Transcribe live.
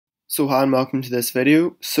So hi and welcome to this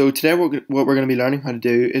video. So today what we're going to be learning how to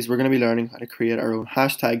do is we're going to be learning how to create our own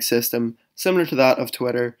hashtag system similar to that of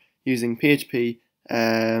Twitter using PHP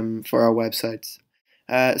for our websites.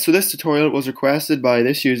 So this tutorial was requested by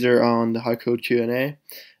this user on the howCode Q&A,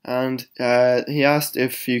 and he asked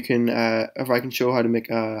if I can show how to make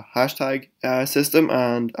a hashtag system,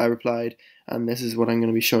 and I replied, and this is what I'm going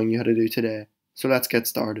to be showing you how to do today. So let's get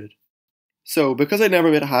started. So, because I'd never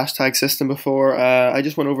made a hashtag system before, I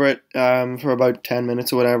just went over it for about 10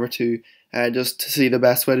 minutes or whatever just to see the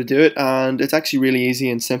best way to do it, and it's actually really easy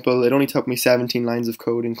and simple. It only took me 17 lines of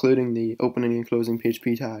code, including the opening and closing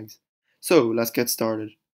PHP tags. So, let's get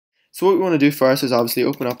started. So what we want to do first is obviously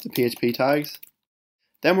open up the PHP tags.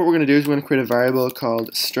 Then what we're going to do is we're going to create a variable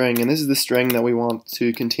called string, and this is the string that we want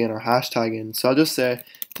to contain our hashtag in. So I'll just say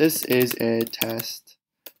this is a test,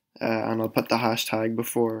 and I'll put the hashtag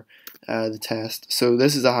before the test. So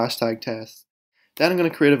this is a hashtag test. Then I'm going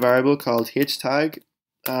to create a variable called htag,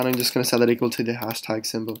 and I'm just going to set that equal to the hashtag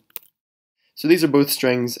symbol. So these are both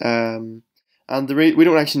strings, and we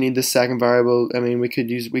don't actually need this second variable. I mean, we could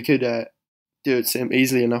do it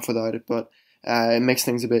easily enough without it, but it makes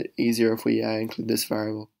things a bit easier if we include this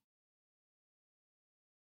variable.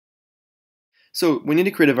 So we need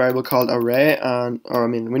to create a variable called array,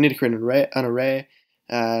 we need to create an array.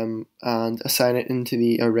 And assign it into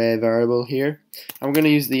the array variable here. And we're going to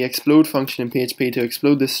use the explode function in PHP to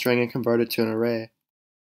explode this string and convert it to an array.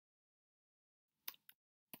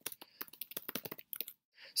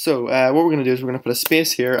 So what we're going to do is we're going to put a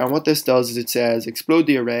space here, and what this does is it says explode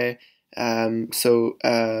the array. Using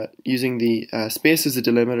the space as a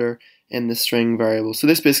delimiter in the string variable. So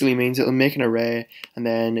this basically means it'll make an array, and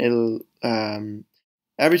then it'll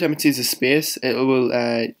every time it sees a space, it will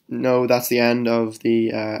know that's the end of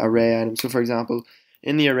the array item. So for example,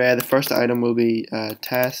 in the array, the first item will be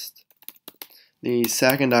test, the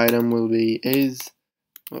second item will be is,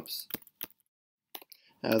 the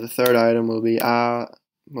third item will be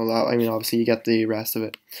obviously you get the rest of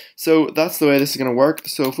it. So that's the way this is going to work.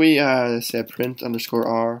 So if we say print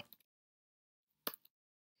 _r,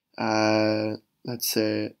 let's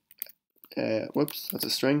say, that's a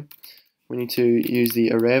string. We need to use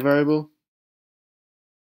the array variable.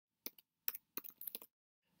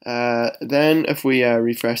 Then if we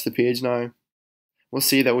refresh the page now, we'll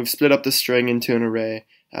see that we've split up the string into an array,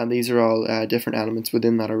 and these are all different elements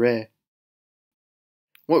within that array.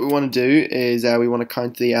 What we want to do is we want to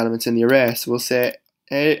count the elements in the array. So we'll say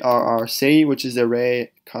arrc, which is the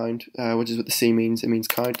array count, which is what the C means. It means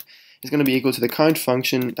count. Is going to be equal to the count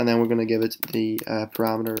function, and then we're going to give it the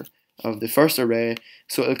parameter of the first array,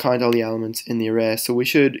 so it'll count all the elements in the array. So we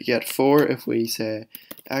should get 4 if we say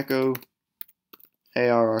echo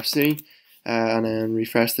arrc, and then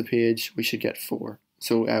refresh the page. We should get 4.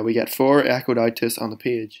 So we get 4 echoed out to us on the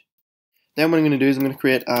page. Then what I'm going to do is I'm going to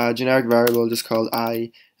create a generic variable just called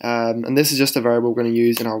I, and this is just a variable we're going to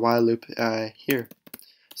use in our while loop here.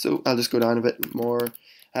 So I'll just go down a bit more.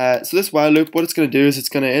 So this while loop, what it's going to do is it's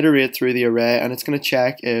going to iterate through the array, and it's going to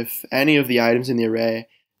check if any of the items in the array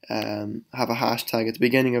have a hashtag at the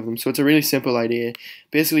beginning of them. So it's a really simple idea.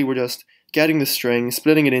 Basically, we're just getting the string,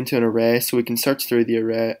 splitting it into an array so we can search through the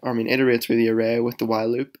array, iterate through the array with the while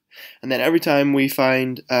loop. And then every time we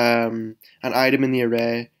find an item in the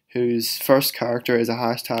array whose first character is a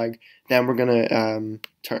hashtag, then we're going to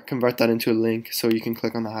convert that into a link so you can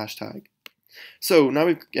click on the hashtag. So now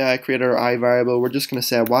we've created our I variable. We're just going to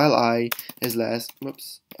say while I is less than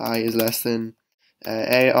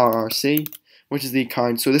arrc, which is the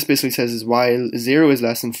count. So this basically says is while 0 is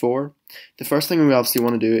less than 4. The first thing we obviously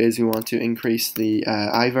want to do is we want to increase the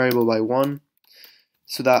I variable by 1,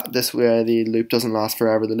 so that this way the loop doesn't last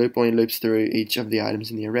forever. The loop only loops through each of the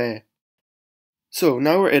items in the array. So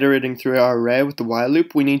now we're iterating through our array with the while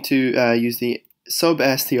loop. We need to use the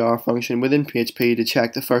substr function within PHP to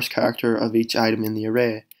check the first character of each item in the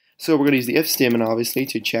array. So we're going to use the if statement obviously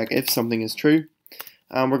to check if something is true,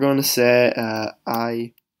 and we're going to say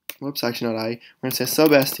we're going to say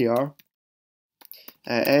substr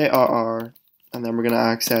arr, and then we're going to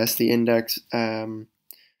access the index of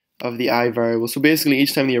the I variable. So basically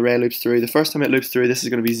each time the array loops through, the first time it loops through, this is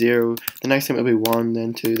going to be 0, the next time it'll be 1,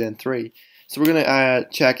 then 2, then 3. So we're going to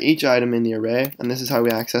check each item in the array, and this is how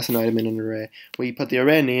we access an item in an array. We put the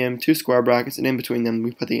array name, 2 square brackets, and in between them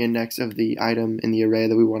we put the index of the item in the array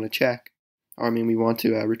that we want to check, we want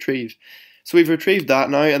to retrieve. So we've retrieved that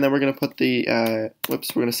now, and then we're going to put the we're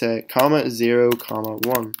going to say comma 0, comma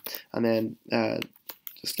 1, and then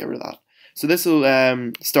just get rid of that. So this will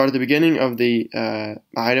start at the beginning of the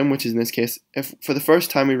item, which is in this case, if for the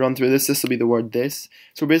first time we run through this, this will be the word this.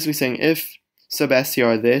 So we're basically saying if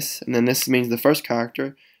substr this, and then this means the first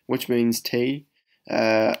character, which means T,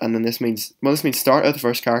 and then this means start at the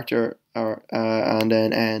first character, or and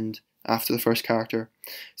then end after the first character.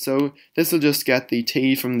 So this will just get the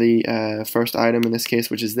T from the first item in this case,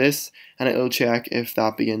 which is this, and it'll check if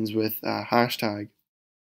that begins with a hashtag.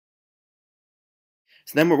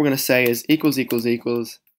 So then what we're going to say is equals h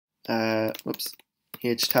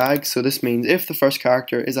tag. So this means if the first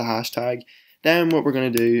character is a hashtag, then what we're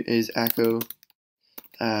going to do is echo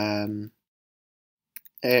ARRI,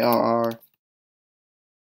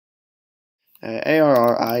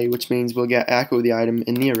 which means we'll get echo the item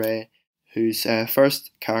in the array whose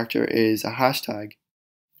first character is a hashtag.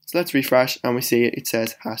 So let's refresh and we see it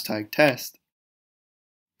says hashtag test.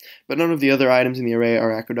 But none of the other items in the array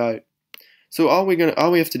are echoed out. So all we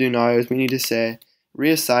have to do now is we need to say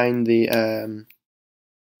reassign the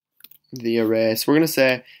array. So we're going to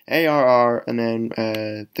say ARR and then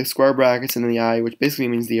the square brackets and then the I, which basically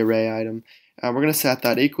means the array item. We're going to set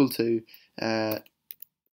that equal to the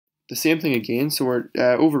same thing again. So we're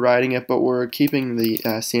overriding it, but we're keeping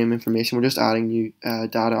the same information. We're just adding new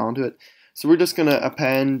data onto it. So we're just going to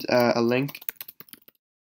append a link.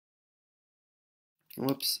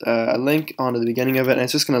 A link onto the beginning of it, and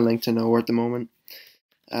it's just going to link to nowhere at the moment.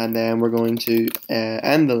 And then we're going to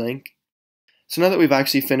end the link. So now that we've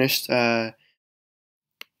actually finished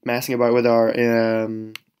messing about with our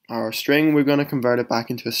string, we're going to convert it back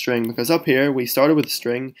into a string, because up here we started with a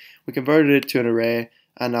string, we converted it to an array,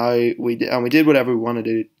 and now we did whatever we wanted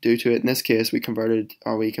to do to it. In this case, we converted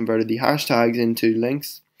the hashtags into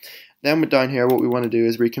links. Then down here, what we want to do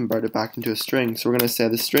is reconvert it back into a string. So we're going to say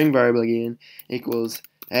the string variable again equals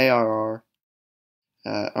ARR,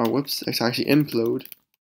 it's actually implode.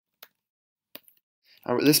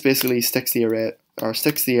 This basically sticks the array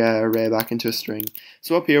back into a string.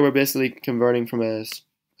 So up here we're basically converting from a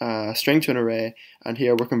string to an array, and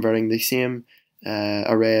here we're converting the same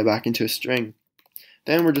array back into a string.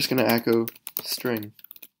 Then we're just going to echo string.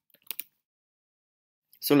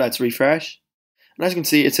 So let's refresh. And as you can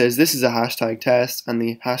see, it says this is a hashtag test, and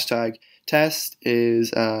the hashtag test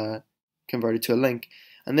is converted to a link.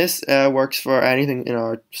 And this works for anything in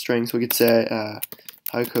our string. So we could say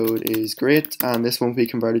howCode is great, and this won't be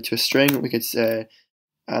converted to a string. We could say,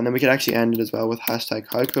 and then we could actually end it as well with hashtag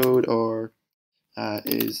howCode or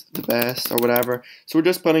is the best or whatever. So we're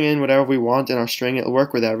just putting in whatever we want in our string. It'll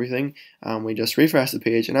work with everything. We just refresh the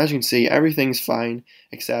page, and as you can see, everything's fine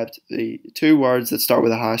except the two words that start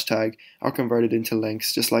with a hashtag are converted into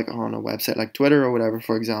links, just like on a website like Twitter or whatever,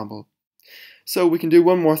 for example. So we can do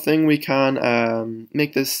one more thing. We can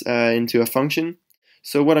make this into a function.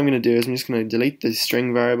 So what I'm going to do is I'm just going to delete the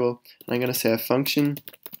string variable, and I'm going to say a function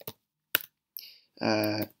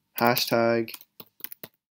hashtag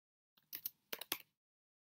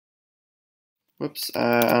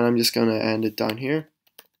and I'm just going to end it down here,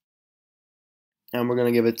 and we're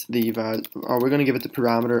going to give it the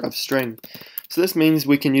parameter of string. So this means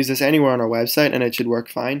we can use this anywhere on our website and it should work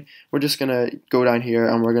fine. We're just going to go down here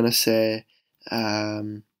and we're going to say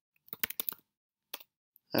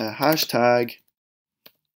hashtag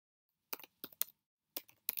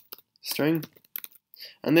string,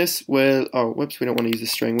 and this will, we don't want to use the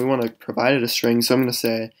string, we want to provide it a string. So I'm going to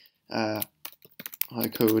say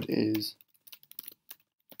howCode is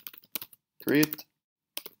great,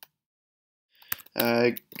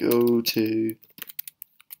 go to,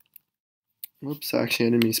 actually I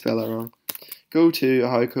didn't mean to spell that wrong, go to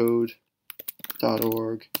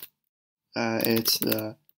howcode.org, it's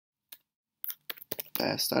the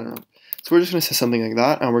best, I don't know. So we're just going to say something like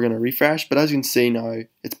that, and we're going to refresh, but as you can see now,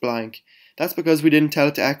 it's blank. That's because we didn't tell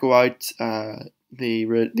it to echo out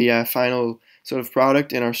the final sort of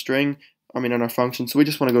product in our string, in our function. So we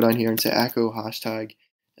just want to go down here and say echo hashtag.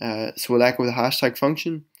 So we'll echo the hashtag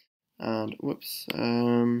function, and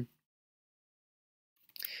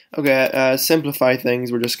simplify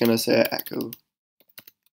things, we're just going to say echo.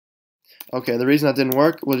 Okay, the reason that didn't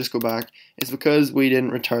work, we'll just go back, is because we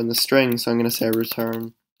didn't return the string. So I'm going to say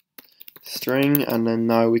return string, and then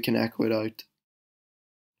now we can echo it out.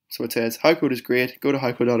 So it says howCode is great, go to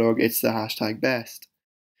howcode.org, it's the hashtag best.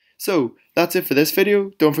 So that's it for this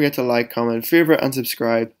video. Don't forget to like, comment, favorite, and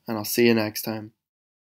subscribe, and I'll see you next time.